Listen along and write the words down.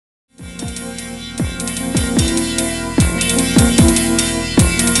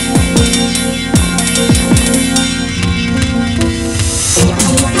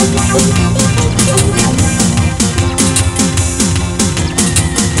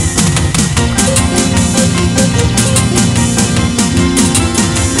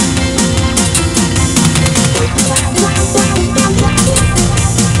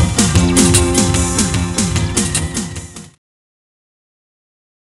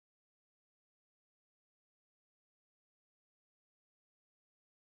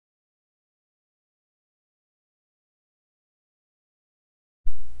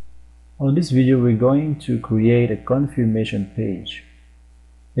On this video, we're going to create a confirmation page.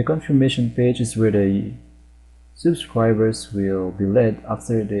 The confirmation page is where the subscribers will be led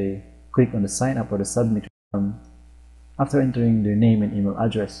after they click on the sign up or the submit form after entering their name and email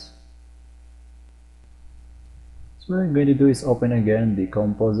address. So what I'm going to do is open again the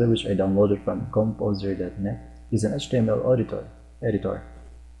Composer, which I downloaded from composer.net. It's an HTML editor.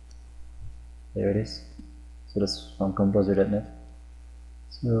 There it is. So that's from composer.net.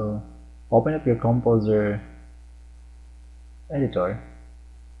 So open up your Composer editor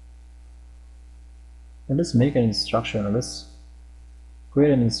and let's make an instruction. Let's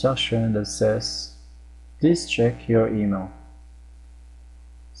create an instruction that says, please check your email.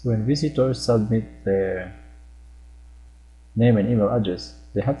 So when visitors submit their name and email address,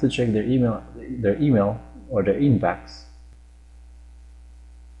 they have to check their email or their inbox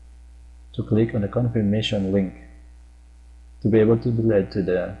to click on the confirmation link to be able to be led to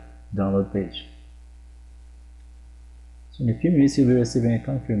the download page. So in a few minutes you'll be receiving a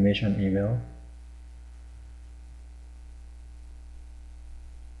confirmation email.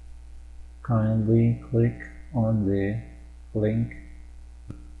 Kindly click on the link.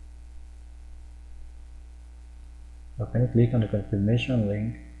 Now can you click on the confirmation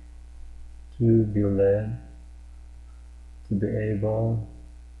link to be led to be able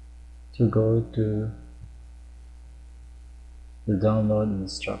to go to the download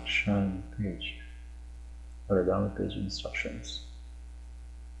instruction page or the download page instructions.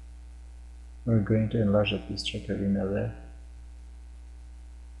 We're going to enlarge it. Please check your email there.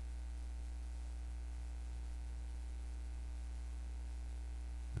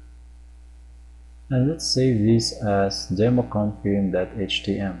 And let's save this as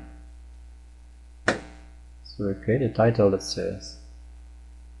democonfirm.htm. So we create a title that says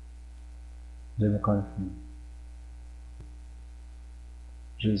democonfirm.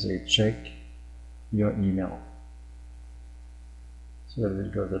 Just say check your email. So that will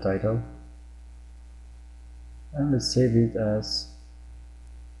go to the title. And let's save it as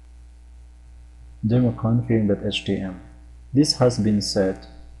democonfirm.htm. This has been set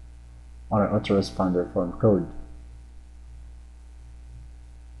on our autoresponder form code.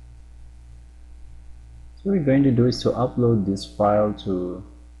 So what we're going to do is to upload this file to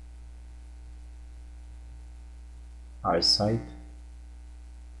our site.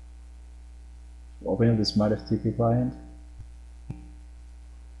 Open up the Smart FTP client.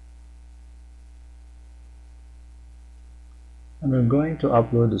 And we're going to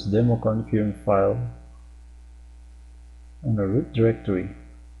upload this democonfirm file on the root directory,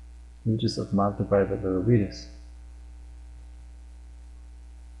 which is of multi-private level videos.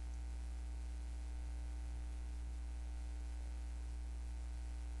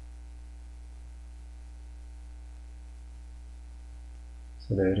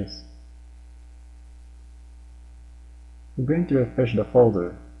 So there it is. We're going to refresh the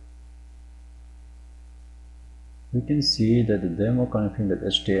folder. We can see that the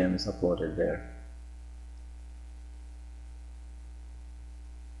democonfirm.htm is uploaded there.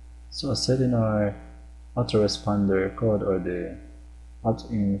 So as said in our autoresponder code or the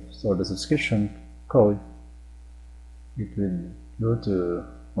opt-in or the subscription code, it will go to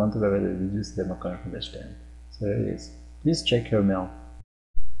multi-private reduce democonfirm.htm. So there it is. Please check your mail.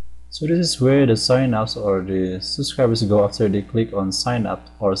 So this is where the sign-ups or the subscribers go after they click on sign up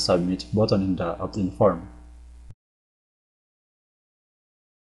or submit button in the opt-in form.